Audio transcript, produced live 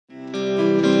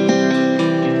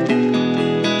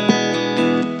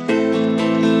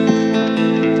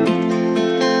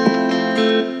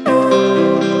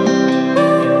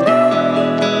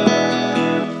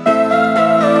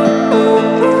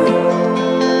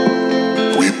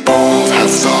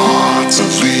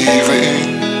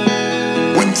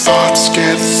thoughts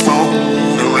get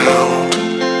thrown around,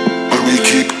 but we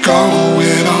keep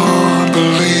going on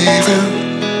believing,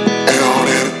 and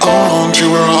on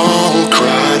till we're all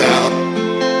cried out,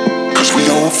 'cause we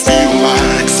don't feel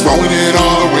like throwing it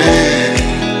all away.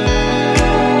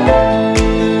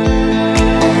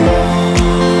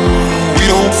 We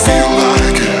don't feel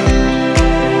like it.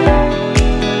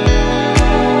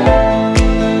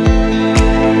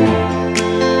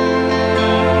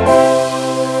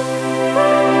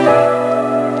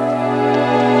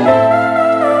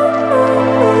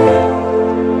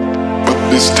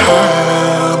 This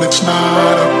time it's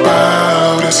not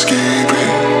about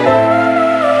escaping.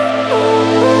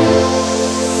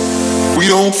 We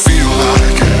don't feel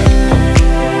like it.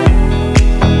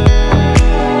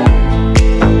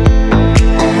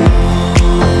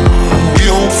 We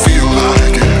don't feel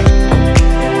like it.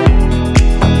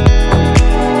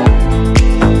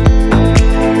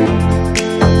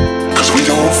 Cause we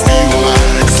don't feel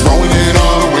like throwing it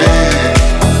all away.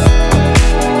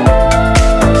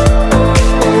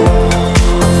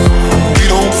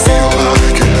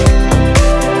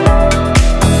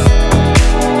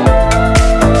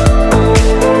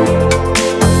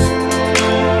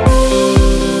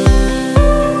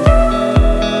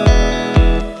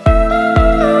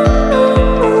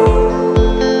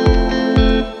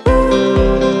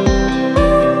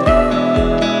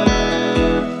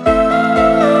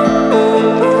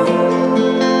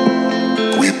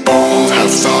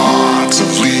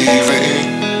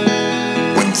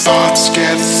 Thoughts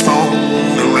get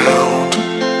thrown around,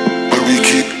 but we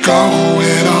keep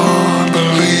going on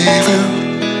believing,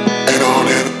 and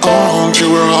on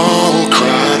till we're all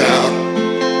cried out,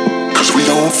 'cause we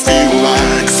don't feel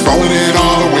like throwing it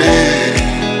all away.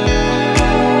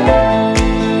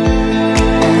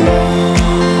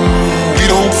 We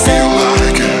don't feel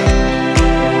like it.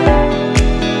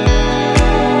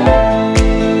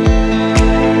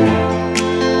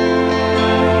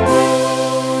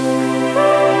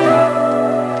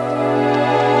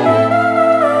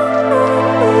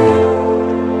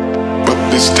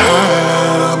 This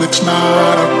time it's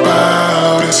not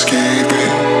about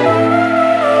escaping.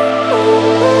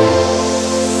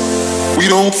 We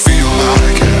don't feel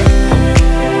like it.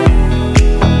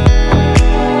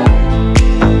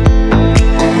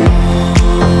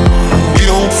 We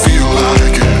don't feel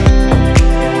like it.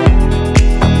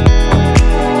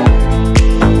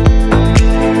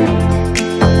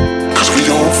 Cause we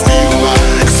don't feel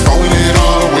like throwing it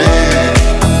all away.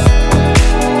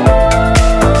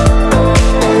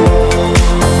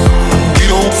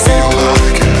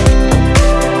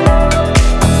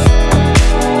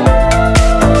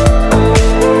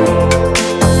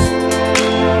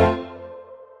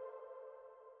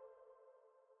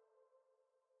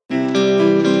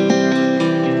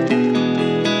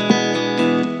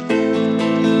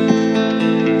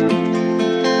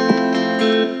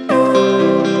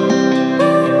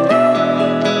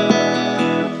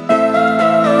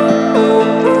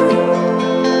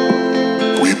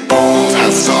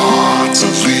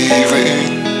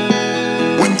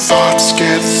 Thoughts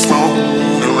get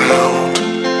thrown around,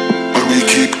 but we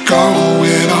keep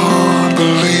going on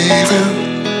believing,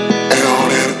 and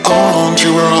on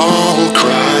till we're all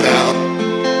cried out,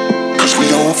 'cause we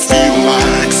don't feel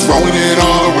like throwing it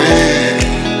all away.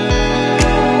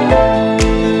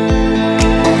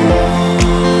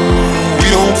 We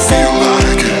don't feel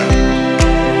like it.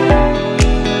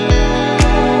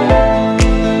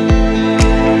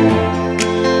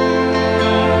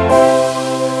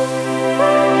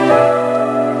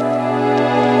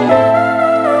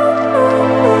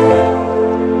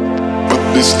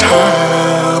 This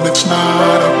time it's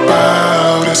not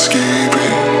about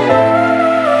escaping.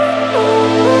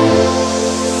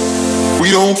 We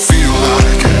don't feel like